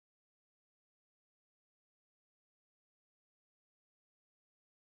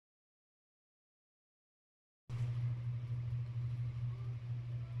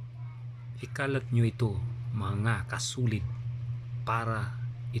Ikalat nyo ito, mga kasulit, para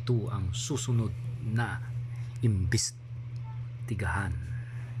ito ang susunod na imbestigahan.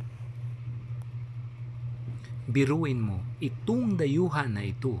 Biruin mo, itong dayuhan na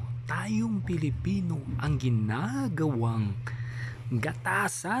ito, tayong Pilipino ang ginagawang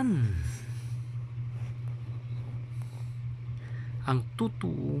gatasan. Ang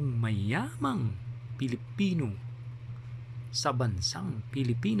totoong mayamang Pilipino sa bansang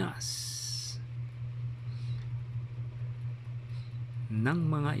Pilipinas. Ng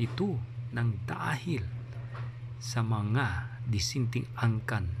mga ito nang dahil sa mga disinting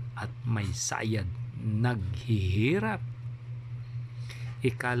angkan at may sayad naghihirap.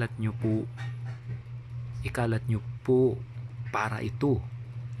 Ikalat nyo po para ito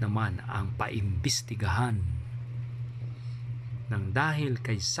naman ang paimbestigahan. Nang dahil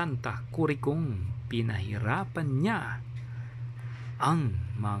kay Santa Kurikong pinahirapan niya ang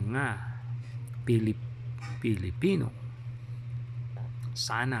mga Pilipino.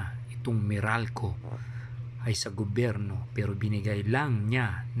 Sana itong Meralco ay sa gobyerno, pero binigay lang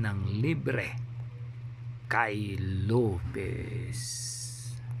niya ng libre kay Lopez.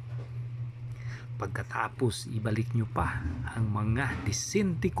 Pagkatapos ibalik nyo pa ang mga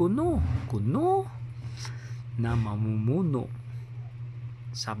disente kuno na mamumuno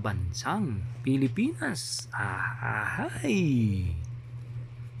sa bansang Pilipinas. Ahay!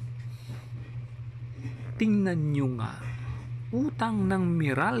 Tingnan nyo nga, utang ng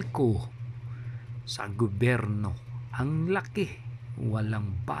Meralco sa gobyerno, ang laki,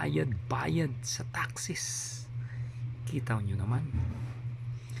 walang bayad sa taxes. Kita nyo naman.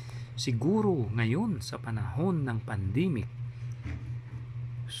 Siguro ngayon sa panahon ng pandemic,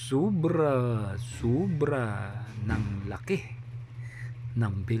 sobra ng laki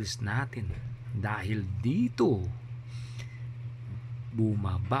ng bills natin. Dahil dito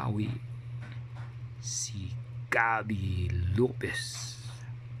bumabawi si Gaby Lopez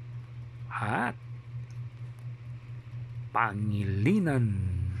at Pangilinan.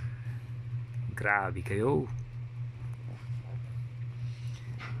 Grabe kayo.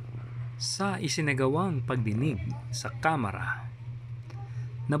 Sa isinagawang pagdinig sa Kamara,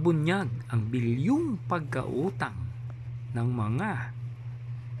 nabunyag ang bilyong pagkautang ng mga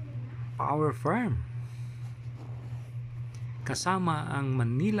power firm kasama ang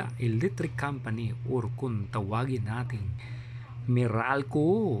Manila Electric Company, or kung tawagin natin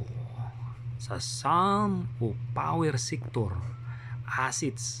Meralco, sa sum o power sector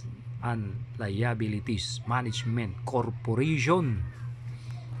assets and liabilities management corporation.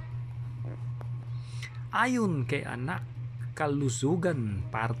 Ayon kay anak kalusugan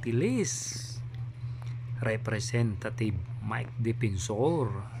party list Representative Mike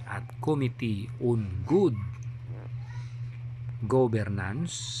Defensor at Committee on Good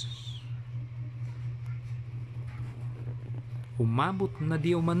Governance, umabot na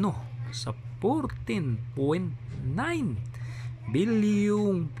di umano sa 14.9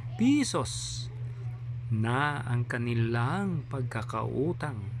 bilyong pesos na ang kanilang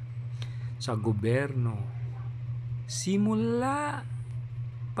pagkakautang sa gobyerno simula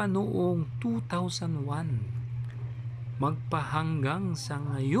pa noong 2001 magpahanggang sa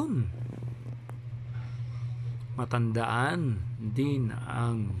ngayon. Matandaan din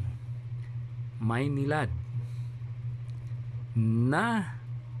ang Maynilad na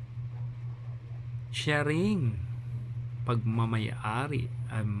sharing pagmamayari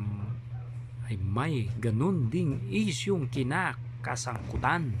ay may ganun ding isyong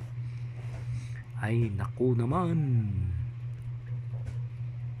kinakasangkutan. Ay naku naman.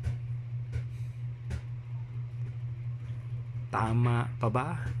 Tama pa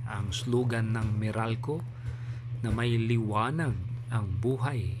ba ang slogan ng Meralco na may liwanag ang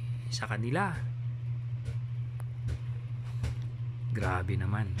buhay sa kanila? Grabe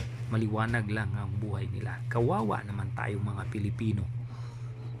naman, maliwanag lang ang buhay nila. Kawawa naman tayo mga Pilipino.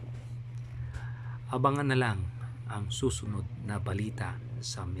 Abangan na lang ang susunod na balita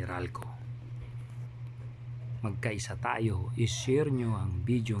sa Meralco. Magkaisa tayo, i-share nyo ang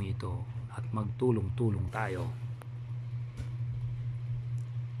video ito at magtulong-tulong tayo.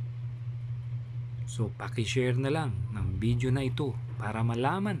 So paki-share na lang ng video na ito para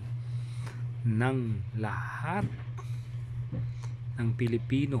malaman ng lahat ng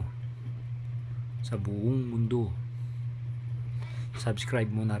Pilipino sa buong mundo.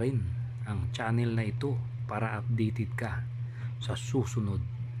 Subscribe mo na rin ang channel na ito para updated ka sa susunod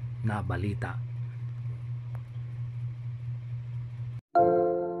na balita.